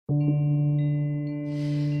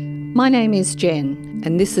My name is Jen,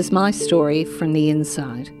 and this is my story from the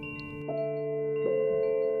inside.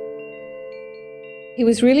 He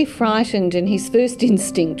was really frightened, and his first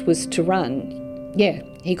instinct was to run. Yeah,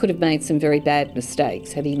 he could have made some very bad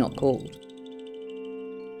mistakes had he not called.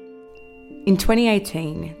 In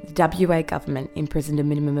 2018, the WA government imprisoned a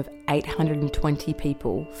minimum of 820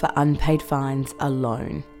 people for unpaid fines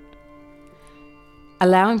alone.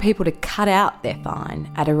 Allowing people to cut out their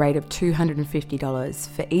fine at a rate of $250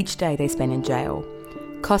 for each day they spend in jail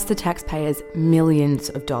cost the taxpayers millions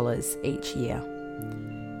of dollars each year.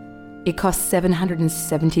 It costs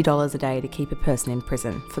 $770 a day to keep a person in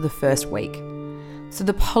prison for the first week. So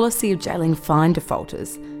the policy of jailing fine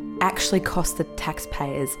defaulters actually cost the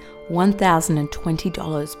taxpayers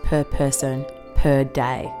 $1,020 per person per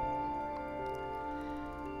day.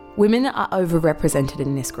 Women are overrepresented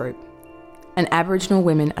in this group, and Aboriginal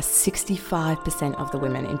women are 65% of the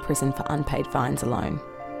women in prison for unpaid fines alone.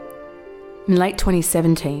 In late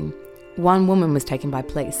 2017, one woman was taken by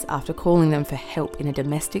police after calling them for help in a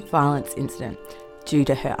domestic violence incident due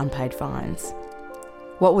to her unpaid fines.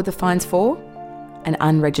 What were the fines for? An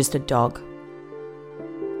unregistered dog.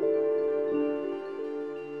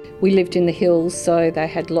 We lived in the hills, so they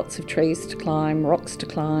had lots of trees to climb, rocks to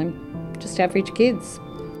climb, just average kids.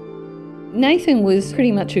 Nathan was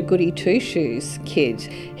pretty much a goody two-shoes kid.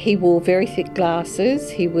 He wore very thick glasses.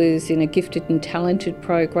 He was in a gifted and talented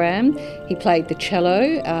program. He played the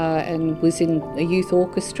cello and was in a youth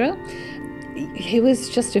orchestra. He was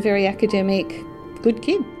just a very academic, good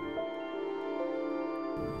kid.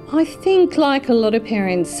 I think, like a lot of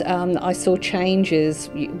parents, I saw changes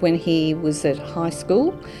when he was at high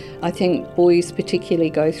school. I think boys particularly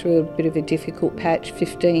go through a bit of a difficult patch,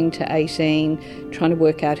 15 to 18, trying to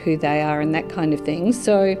work out who they are and that kind of thing.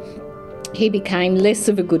 So he became less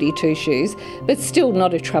of a goody two-shoes, but still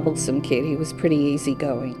not a troublesome kid. He was pretty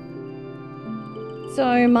easygoing.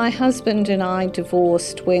 So my husband and I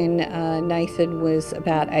divorced when Nathan was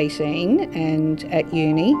about 18 and at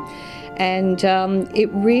uni. And it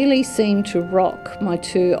really seemed to rock my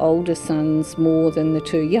two older sons more than the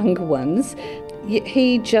two younger ones.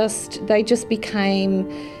 They just became,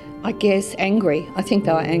 I guess, angry. I think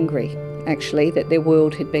they were angry, actually, that their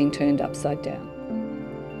world had been turned upside down.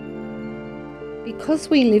 Because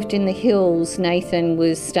we lived in the hills, Nathan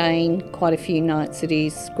was staying quite a few nights at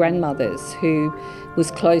his grandmother's, who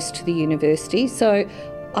was close to the university. So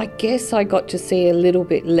I guess I got to see a little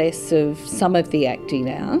bit less of some of the acting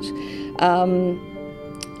out.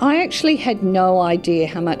 I actually had no idea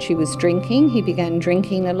how much he was drinking. He began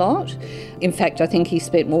drinking a lot. In fact, I think he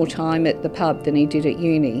spent more time at the pub than he did at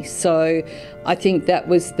uni. So I think that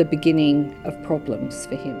was the beginning of problems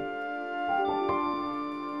for him.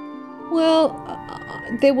 Well,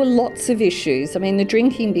 there were lots of issues. I mean, the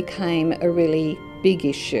drinking became a really big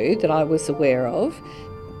issue that I was aware of.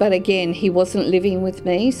 But again, he wasn't living with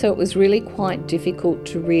me, so it was really quite difficult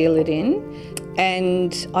to reel it in.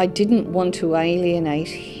 And I didn't want to alienate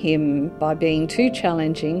him by being too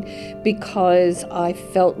challenging because I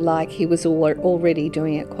felt like he was already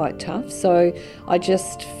doing it quite tough. So I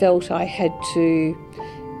just felt I had to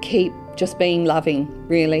keep just being loving,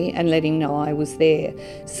 really, and let him know I was there.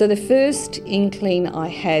 So the first inkling I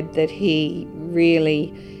had that he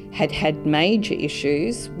really had major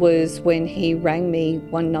issues was when he rang me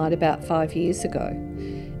one night about 5 years ago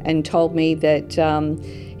and told me that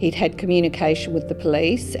he'd had communication with the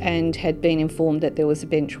police and had been informed that there was a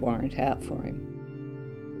bench warrant out for him.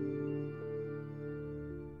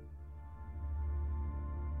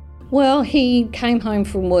 Well, he came home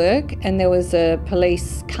from work and there was a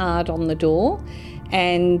police card on the door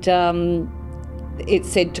and it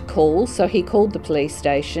said to call, so he called the police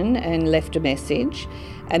station and left a message.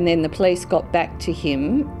 And then the police got back to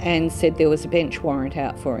him and said there was a bench warrant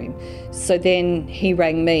out for him. So then he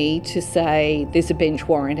rang me to say, there's a bench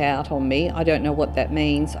warrant out on me. I don't know what that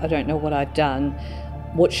means. I don't know what I've done.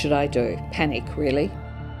 What should I do? Panic, really.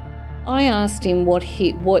 I asked him what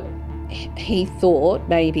he thought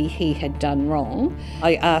maybe he had done wrong.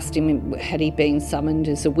 I asked him, had he been summoned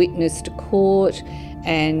as a witness to court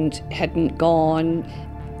and hadn't gone.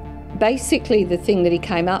 Basically, the thing that he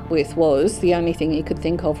came up with was, the only thing he could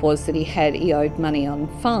think of was that he owed money on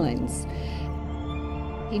fines.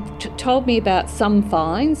 He told me about some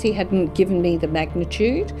fines. He hadn't given me the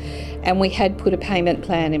magnitude, and we had put a payment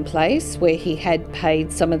plan in place where he had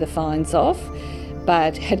paid some of the fines off,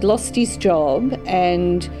 but had lost his job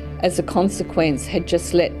and as a consequence had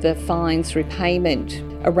just let the fines repayment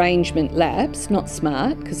arrangement lapse. Not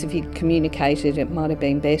smart, because if he'd communicated it might have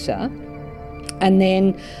been better. And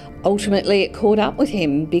then Ultimately, it caught up with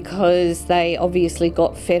him because they obviously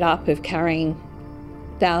got fed up of carrying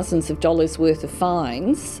thousands of dollars worth of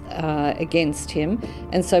fines against him,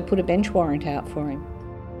 and so put a bench warrant out for him.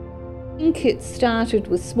 I think it started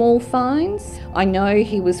with small fines. I know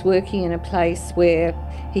he was working in a place where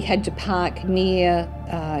he had to park near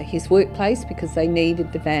his workplace because they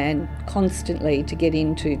needed the van constantly to get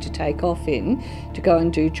into, to take off in, to go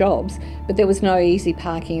and do jobs. But there was no easy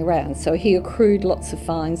parking around, so he accrued lots of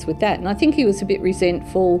fines with that. And I think he was a bit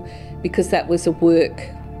resentful because that was a work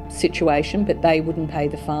situation, but they wouldn't pay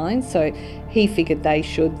the fine. So he figured they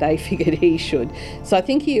should, they figured he should. So I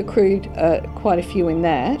think he accrued quite a few in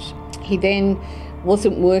that. He then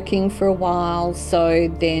wasn't working for a while, so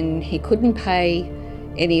then he couldn't pay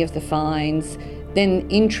any of the fines. Then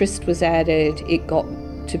interest was added, it got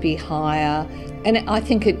to be higher, and I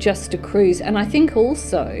think it just accrues. And I think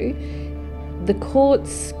also the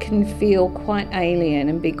courts can feel quite alien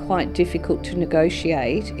and be quite difficult to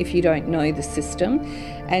negotiate if you don't know the system.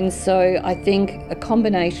 And so I think a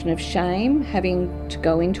combination of shame, having to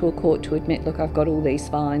go into a court to admit, look, I've got all these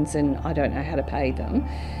fines and I don't know how to pay them,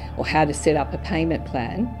 or how to set up a payment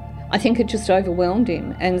plan, I think it just overwhelmed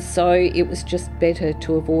him. And so it was just better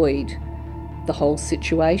to avoid the whole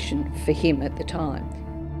situation for him at the time.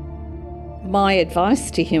 My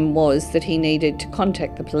advice to him was that he needed to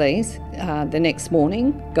contact the police the next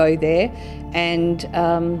morning, go there and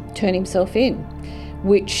turn himself in,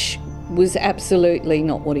 which was absolutely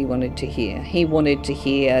not what he wanted to hear. He wanted to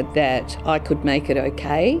hear that I could make it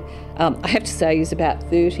okay. I have to say he's about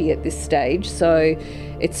 30 at this stage, so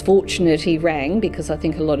it's fortunate he rang, because I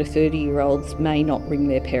think a lot of 30-year-olds may not ring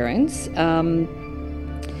their parents.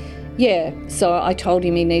 So I told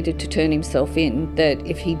him he needed to turn himself in, that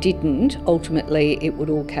if he didn't, ultimately it would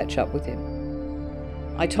all catch up with him.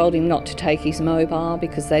 I told him not to take his mobile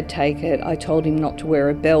because they'd take it. I told him not to wear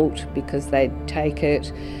a belt because they'd take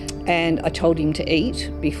it. And I told him to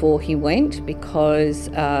eat before he went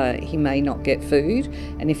because he may not get food,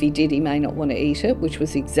 and if he did, he may not want to eat it, which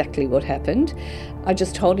was exactly what happened. I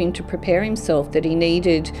just told him to prepare himself, that he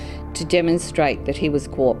needed to demonstrate that he was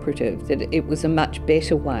cooperative, that it was a much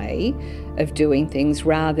better way of doing things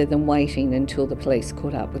rather than waiting until the police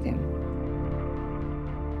caught up with him.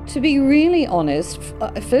 To be really honest,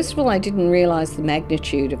 first of all, I didn't realise the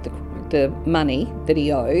magnitude of the money that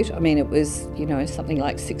he owed. I mean, it was, something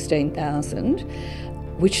like 16,000,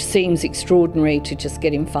 which seems extraordinary to just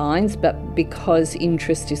get him fines, but because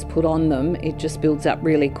interest is put on them, it just builds up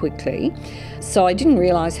really quickly. So I didn't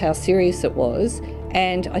realise how serious it was,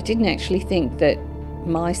 and I didn't actually think that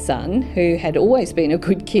my son, who had always been a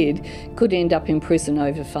good kid, could end up in prison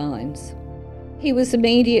over fines. He was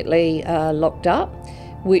immediately locked up,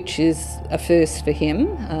 which is a first for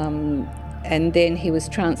him. And then he was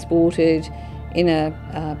transported in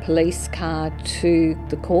a police car to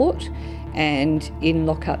the court and in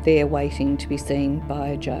lockup there waiting to be seen by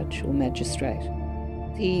a judge or magistrate.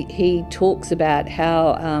 He talks about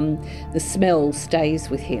how the smell stays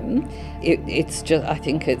with him. It's just, I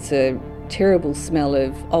think it's a terrible smell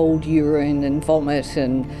of old urine and vomit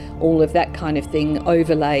and all of that kind of thing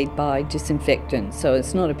overlaid by disinfectant. So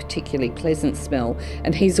it's not a particularly pleasant smell,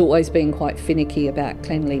 and he's always been quite finicky about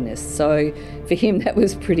cleanliness. So for him that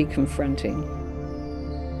was pretty confronting.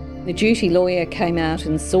 The duty lawyer came out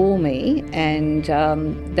and saw me, and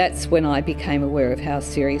that's when I became aware of how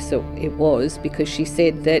serious it was, because she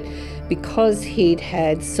said that because he'd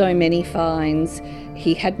had so many fines,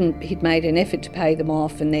 he'd made an effort to pay them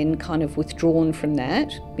off and then kind of withdrawn from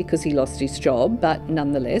that because he lost his job, but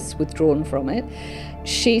nonetheless withdrawn from it.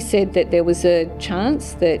 She said that there was a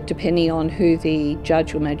chance that, depending on who the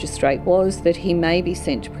judge or magistrate was, that he may be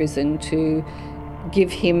sent to prison to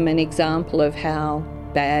give him an example of how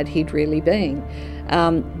bad he'd really been.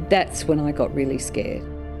 That's when I got really scared.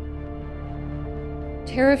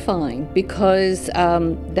 Terrifying, because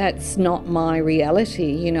that's not my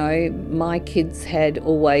reality. My kids had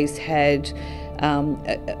always had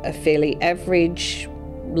a fairly average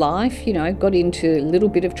life, got into a little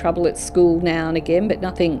bit of trouble at school now and again, but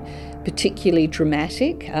nothing particularly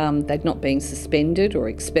dramatic. They'd not been suspended or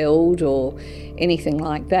expelled or anything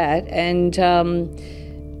like that. And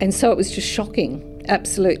so it was just shocking.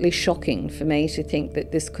 Absolutely shocking for me to think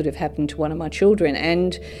that this could have happened to one of my children.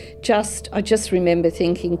 And I just remember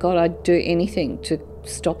thinking, God, I'd do anything to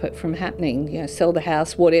stop it from happening. Sell the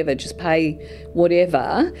house, whatever, just pay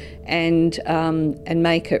whatever, and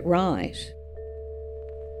make it right.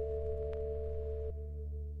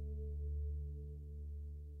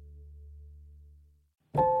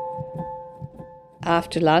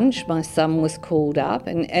 after lunch, my son was called up,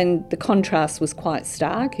 and the contrast was quite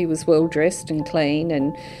stark. He was well dressed and clean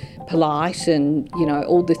and polite and, you know,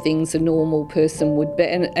 all the things a normal person would be,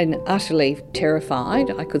 and utterly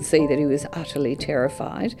terrified. I could see that he was utterly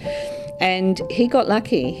terrified. And he got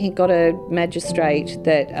lucky. He got a magistrate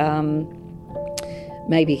that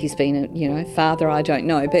maybe he's been a father, I don't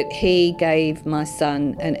know, but he gave my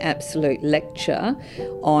son an absolute lecture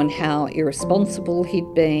on how irresponsible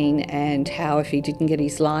he'd been and how if he didn't get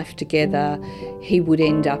his life together, he would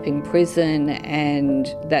end up in prison,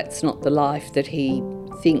 and that's not the life that he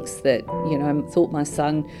thinks that, thought my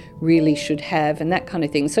son really should have, and that kind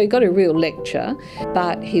of thing. So he got a real lecture,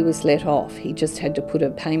 but he was let off. He just had to put a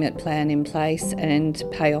payment plan in place and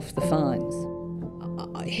pay off the fines.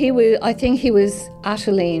 I think he was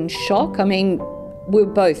utterly in shock. I mean, we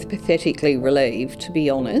were both pathetically relieved, to be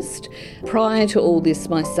honest. Prior to all this,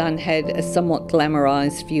 my son had a somewhat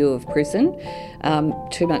glamorised view of prison,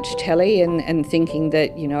 too much telly, and thinking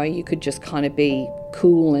that, you could just kind of be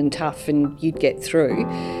cool and tough and you'd get through.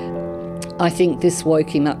 I think this woke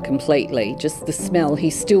him up completely. Just the smell, he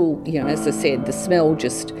still, as I said, the smell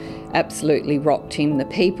just absolutely rocked him. The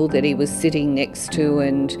people that he was sitting next to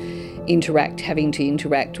and having to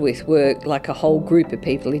interact with were like a whole group of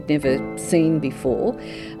people he'd never seen before.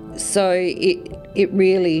 So it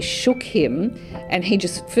really shook him, and he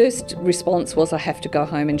just, first response was, I have to go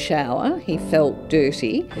home and shower. He felt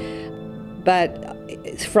dirty. But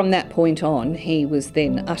from that point on, he was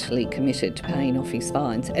then utterly committed to paying off his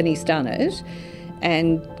fines, and he's done it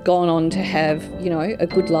and gone on to have, a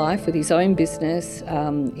good life with his own business.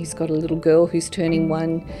 He's got a little girl who's turning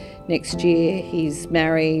 1 next year. He's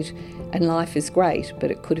married, and life is great,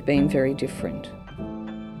 but it could have been very different.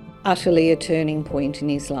 Utterly a turning point in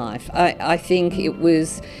his life. I think it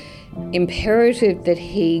was imperative that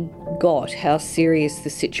he got how serious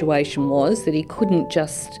the situation was, that he couldn't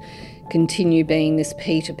just continue being this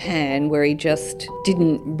Peter Pan where he just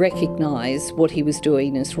didn't recognise what he was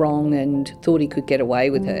doing as wrong and thought he could get away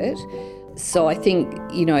with it. So I think,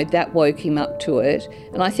 that woke him up to it,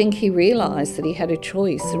 and I think he realised that he had a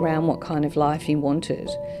choice around what kind of life he wanted.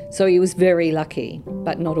 So he was very lucky,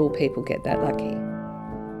 but not all people get that lucky.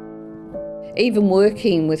 Even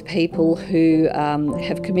working with people who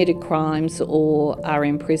have committed crimes or are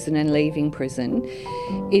in prison and leaving prison,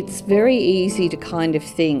 it's very easy to kind of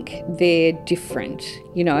think they're different,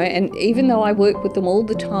 and even though I work with them all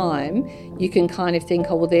the time, you can kind of think,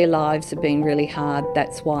 oh, well, their lives have been really hard,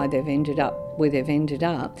 that's why they've ended up where they've ended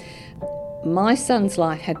up. My son's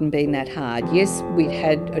life hadn't been that hard. Yes, we'd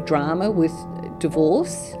had a drama with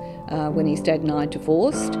divorce when his dad and I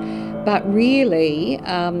divorced, but really,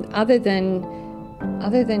 other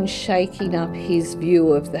than shaking up his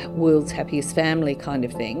view of the world's happiest family kind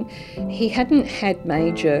of thing, he hadn't had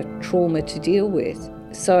major trauma to deal with.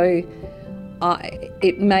 So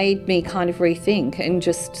it made me kind of rethink and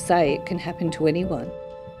just say it can happen to anyone.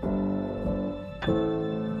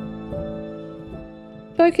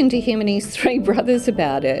 I've spoken to him and his 3 brothers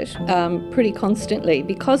about it pretty constantly.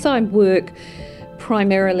 Because I work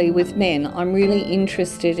primarily with men, I'm really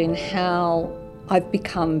interested in how I've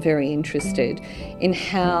become very interested in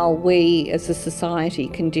how we as a society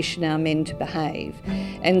condition our men to behave.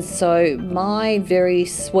 And so my very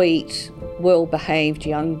sweet, well-behaved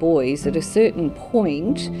young boys at a certain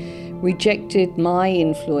point rejected my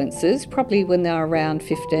influences, probably when they were around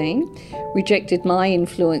 15, rejected my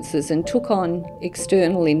influences and took on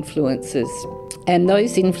external influences. And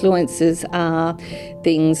those influences are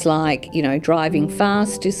things like, driving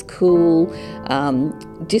fast is cool,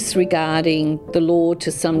 disregarding the law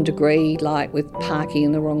to some degree, like with parking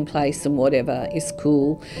in the wrong place and whatever, is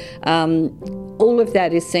cool. All of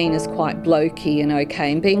that is seen as quite blokey and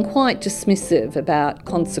okay, and being quite dismissive about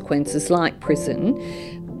consequences like prison.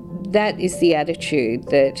 That is the attitude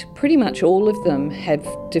that pretty much all of them have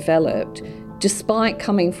developed, despite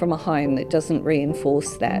coming from a home that doesn't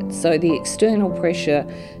reinforce that. So the external pressure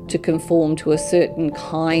to conform to a certain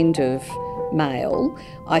kind of male,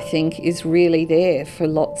 I think, is really there for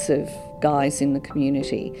lots of guys in the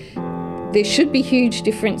community. There should be huge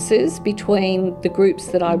differences between the groups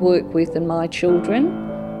that I work with and my children,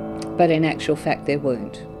 but in actual fact there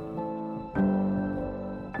weren't.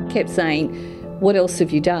 I kept saying, what else have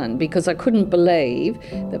you done? Because I couldn't believe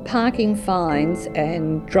that parking fines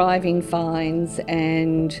and driving fines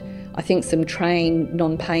and I think some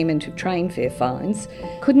non-payment of train fare fines,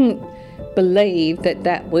 couldn't believe that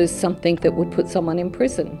that was something that would put someone in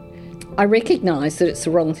prison. I recognise that it's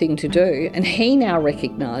the wrong thing to do, and he now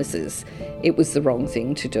recognises it was the wrong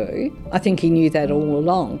thing to do. I think he knew that all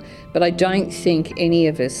along, but I don't think any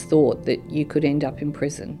of us thought that you could end up in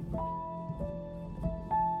prison.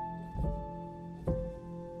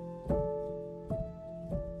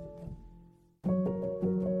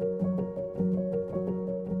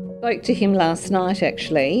 spoke to him last night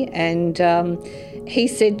actually, and he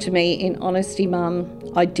said to me, in honesty, Mum,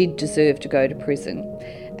 I did deserve to go to prison.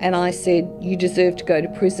 And I said, you deserve to go to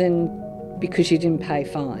prison because you didn't pay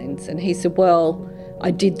fines. And he said, well,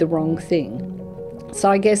 I did the wrong thing. So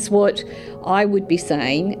I guess what I would be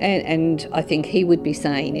saying, and I think he would be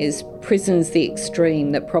saying, is prison's the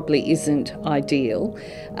extreme that probably isn't ideal.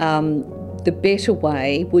 The better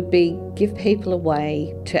way would be give people a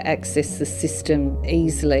way to access the system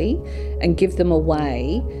easily and give them a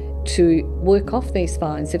way to work off these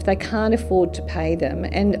fines if they can't afford to pay them.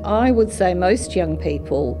 And I would say most young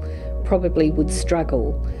people probably would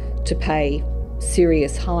struggle to pay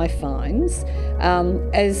serious high fines,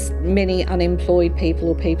 as many unemployed people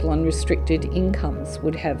or people on restricted incomes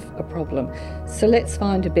would have a problem. So let's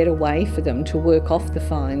find a better way for them to work off the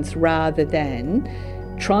fines rather than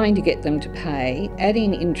trying to get them to pay,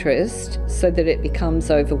 adding interest so that it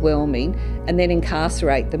becomes overwhelming, and then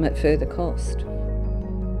incarcerate them at further cost.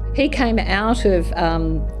 He came out of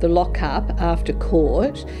the lockup after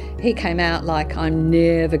court. He came out like, I'm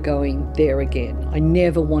never going there again. I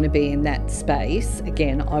never want to be in that space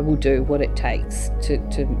again. I will do what it takes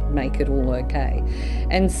to make it all okay.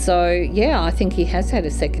 And so, yeah, I think he has had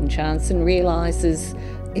a second chance and realises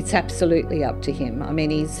it's absolutely up to him. I mean,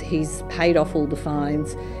 he's paid off all the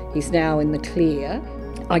fines. He's now in the clear.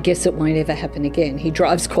 I guess it won't ever happen again. He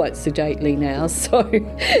drives quite sedately now, so,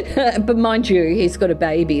 but mind you, he's got a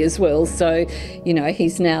baby as well, so, you know,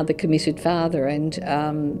 he's now the committed father, and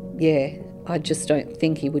yeah, I just don't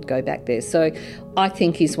think he would go back there. So I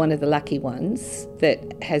think he's one of the lucky ones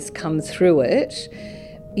that has come through it.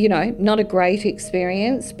 You know, not a great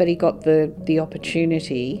experience, but he got the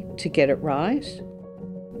opportunity to get it right.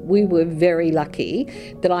 We were very lucky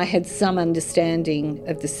that I had some understanding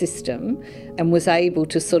of the system and was able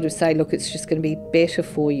to sort of say, look, it's just going to be better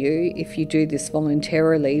for you if you do this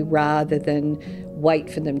voluntarily rather than wait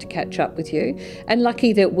for them to catch up with you. And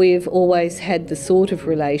lucky that we've always had the sort of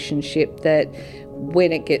relationship that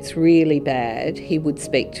when it gets really bad, he would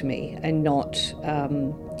speak to me and not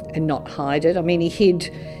hide it. I mean, he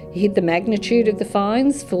hid the magnitude of the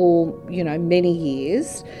fines for, you know, many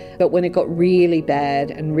years, but when it got really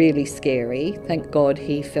bad and really scary, thank God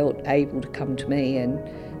he felt able to come to me and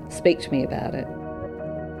speak to me about it.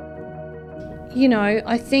 You know,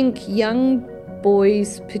 I think young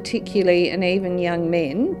boys particularly, and even young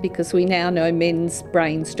men, because we now know men's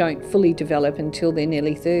brains don't fully develop until they're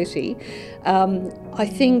nearly 30, I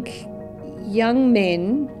think young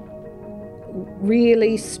men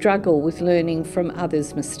really struggle with learning from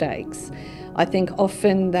others' mistakes. I think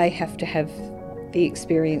often they have to have the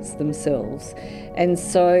experience themselves. And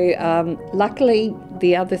so luckily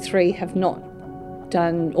the other three have not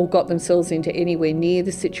done or got themselves into anywhere near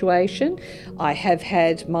the situation. I have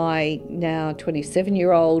had my now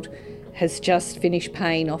 27-year-old has just finished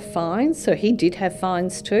paying off fines, so he did have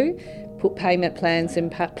fines too, put payment plans in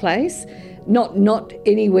place. Not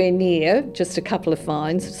anywhere near just a couple of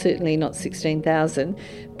fines, certainly not 16,000,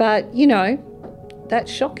 but you know,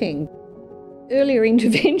 that's shocking. Earlier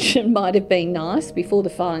intervention might have been nice before the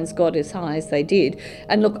fines got as high as they did.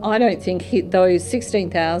 And look, I don't think those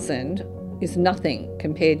 16,000 is nothing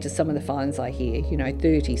compared to some of the fines I hear, you know,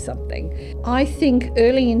 30 something. I think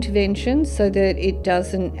early intervention so that it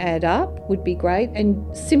doesn't add up would be great,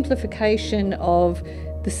 and simplification of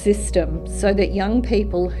the system so that young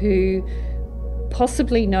people who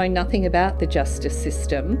possibly know nothing about the justice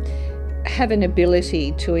system have an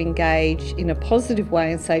ability to engage in a positive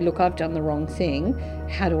way and say, look, I've done the wrong thing.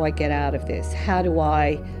 How do I get out of this? How do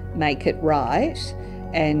I make it right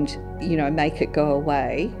and, you know, make it go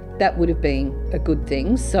away? That would have been a good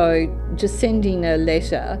thing. So just sending a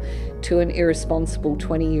letter to an irresponsible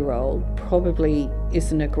 20-year-old probably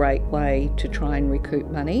isn't a great way to try and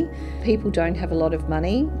recoup money. People don't have a lot of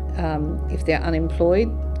money. If they're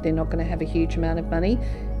unemployed, they're not going to have a huge amount of money.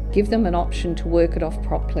 Give them an option to work it off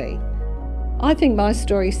properly. I think my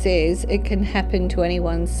story says it can happen to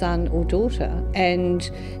anyone's son or daughter, and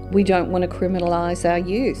we don't want to criminalise our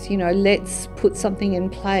youth. You know, let's put something in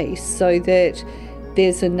place so that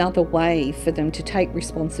there's another way for them to take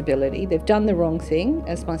responsibility. They've done the wrong thing.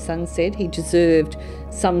 As my son said, he deserved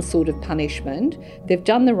some sort of punishment. They've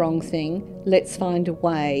done the wrong thing. Let's find a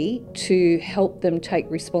way to help them take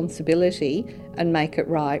responsibility and make it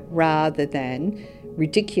right, rather than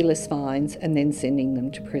ridiculous fines and then sending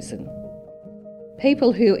them to prison.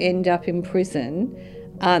 People who end up in prison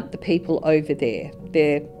aren't the people over there.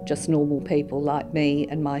 They're just normal people like me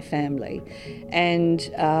and my family. And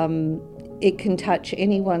it can touch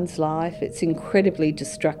anyone's life. It's incredibly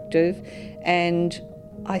destructive. And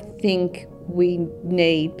I think we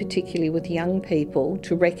need, particularly with young people,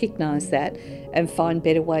 to recognise that and find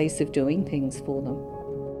better ways of doing things for them.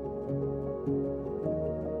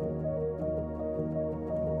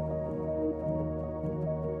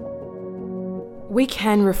 We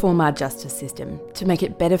can reform our justice system to make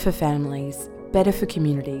it better for families, better for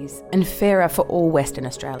communities, and fairer for all Western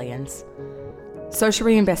Australians. Social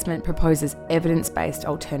reinvestment proposes evidence-based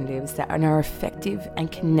alternatives that are an effective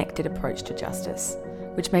and connected approach to justice,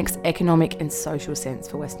 which makes economic and social sense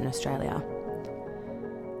for Western Australia.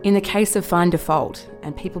 In the case of fine default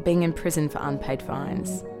and people being imprisoned for unpaid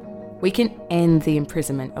fines, we can end the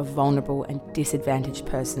imprisonment of vulnerable and disadvantaged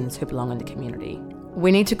persons who belong in the community.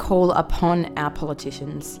 We need to call upon our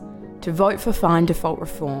politicians to vote for fine default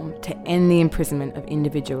reform to end the imprisonment of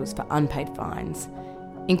individuals for unpaid fines,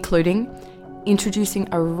 including introducing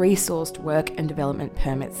a resourced work and development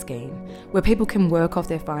permit scheme where people can work off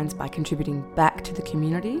their fines by contributing back to the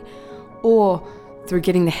community or through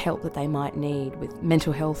getting the help that they might need with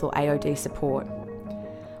mental health or AOD support.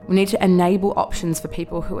 We need to enable options for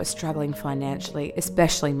people who are struggling financially,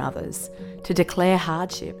 especially mothers, to declare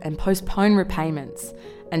hardship and postpone repayments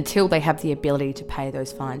until they have the ability to pay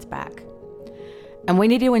those fines back. And we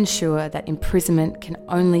need to ensure that imprisonment can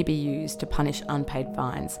only be used to punish unpaid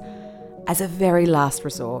fines as a very last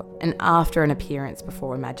resort and after an appearance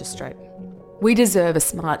before a magistrate. We deserve a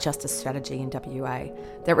smart justice strategy in WA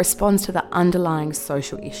that responds to the underlying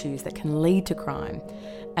social issues that can lead to crime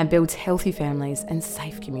and builds healthy families and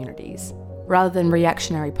safe communities, rather than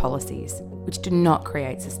reactionary policies which do not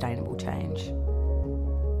create sustainable change.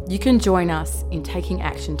 You can join us in taking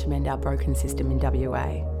action to mend our broken system in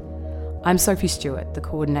WA. I'm Sophie Stewart, the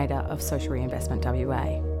Coordinator of Social Reinvestment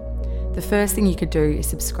WA. The first thing you could do is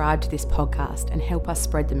subscribe to this podcast and help us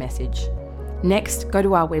spread the message. Next, go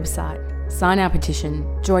to our website, sign our petition,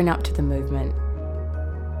 join up to the movement.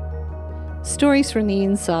 Stories from the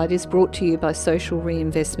Inside is brought to you by Social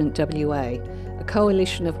Reinvestment WA, a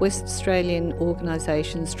coalition of West Australian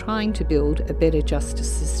organisations trying to build a better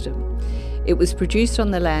justice system. It was produced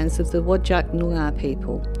on the lands of the Whadjuk Noongar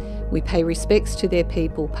people. We pay respects to their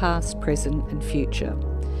people past, present and future.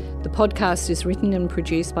 The podcast is written and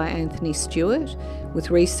produced by Anthony Stewart,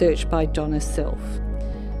 with research by Donna Self.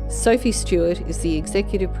 Sophie Stewart is the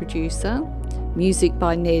executive producer, music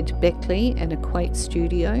by Ned Beckley and Equate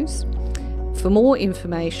Studios. For more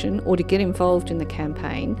information or to get involved in the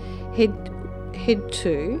campaign, head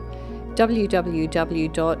to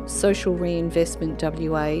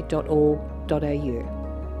www.socialreinvestmentwa.org.au.